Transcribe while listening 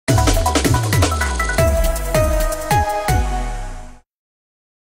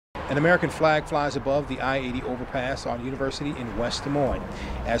An American flag flies above the I-80 overpass on University in West Des Moines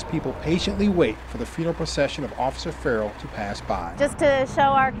as people patiently wait for the funeral procession of Officer Farrell to pass by. Just to show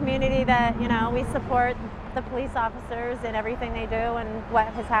our community that, we support the police officers and everything they do, and what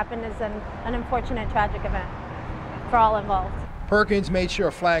has happened is an unfortunate, tragic event for all involved. Perkins made sure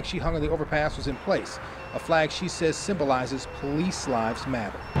a flag she hung on the overpass was in place, a flag she says symbolizes police lives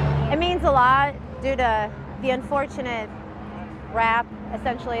matter. It means a lot due to the unfortunate rap,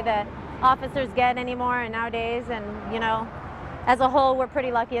 essentially, that officers get anymore and nowadays, and as a whole, we're pretty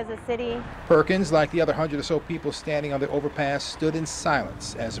lucky as a city. Perkins, like the other 100 or so people standing on the overpass, stood in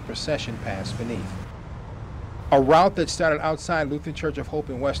silence as the procession passed beneath. A route that started outside Lutheran Church of Hope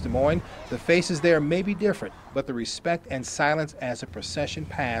in West Des Moines, the faces there may be different, but the respect and silence as the procession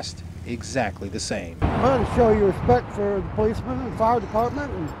passed exactly the same. Well, to show your respect for the policemen and fire department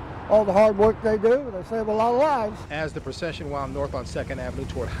and all the hard work they do. They save a lot of lives. As the procession wound north on 2nd Avenue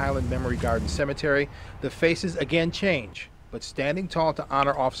toward Highland Memory Garden Cemetery, the faces again change, but standing tall to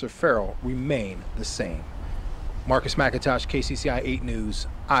honor Officer Farrell remain the same. Marcus McIntosh, KCCI 8 News,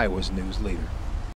 Iowa's news leader.